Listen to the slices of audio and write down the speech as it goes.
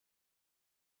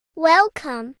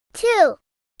Welcome to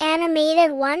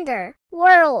Animated Wonder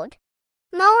World,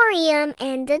 Morium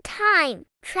and the Time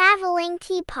Traveling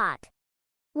Teapot.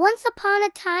 Once upon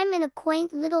a time in a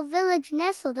quaint little village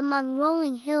nestled among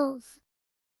rolling hills,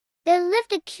 there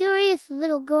lived a curious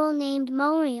little girl named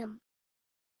Morium.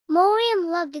 Morium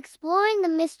loved exploring the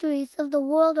mysteries of the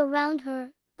world around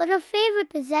her, but her favorite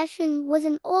possession was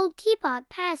an old teapot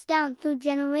passed down through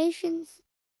generations.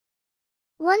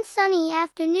 One sunny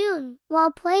afternoon,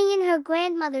 while playing in her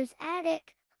grandmother's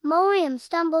attic, Moriam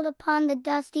stumbled upon the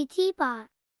dusty teapot.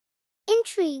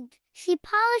 Intrigued, she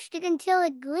polished it until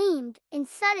it gleamed, and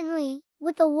suddenly,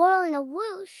 with a whirl and a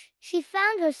whoosh, she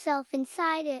found herself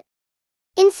inside it.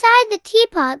 Inside the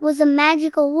teapot was a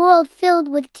magical world filled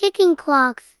with ticking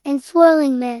clocks and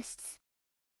swirling mists.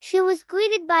 She was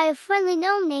greeted by a friendly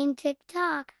gnome named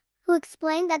Tick-Tock, who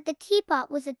explained that the teapot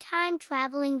was a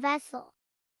time-traveling vessel.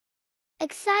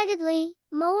 Excitedly,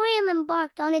 Moriam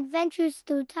embarked on adventures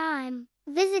through time,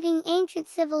 visiting ancient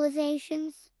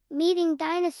civilizations, meeting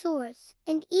dinosaurs,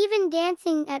 and even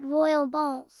dancing at royal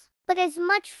balls. But as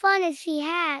much fun as she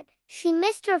had, she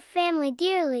missed her family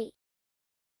dearly.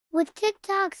 With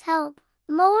Tick-Tock's help,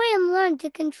 Moriam learned to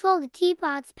control the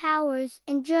teapot's powers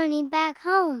and journeyed back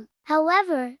home.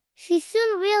 However, she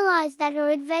soon realized that her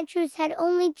adventures had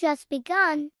only just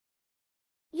begun.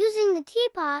 Using the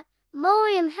teapot,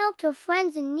 Moriam helped her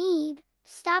friends in need,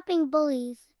 stopping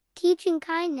bullies, teaching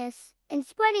kindness, and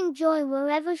spreading joy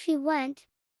wherever she went.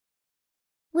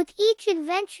 With each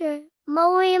adventure,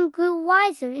 Moriam grew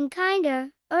wiser and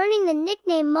kinder, earning the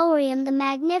nickname Morium the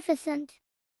Magnificent.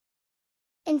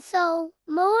 And so,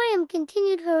 Moriam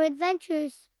continued her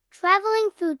adventures, traveling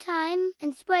through time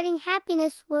and spreading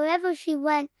happiness wherever she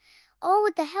went, all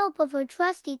with the help of her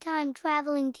trusty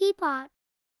time-traveling teapot.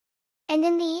 And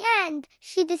in the end,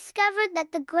 she discovered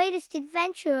that the greatest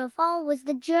adventure of all was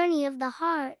the journey of the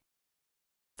heart.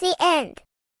 The end.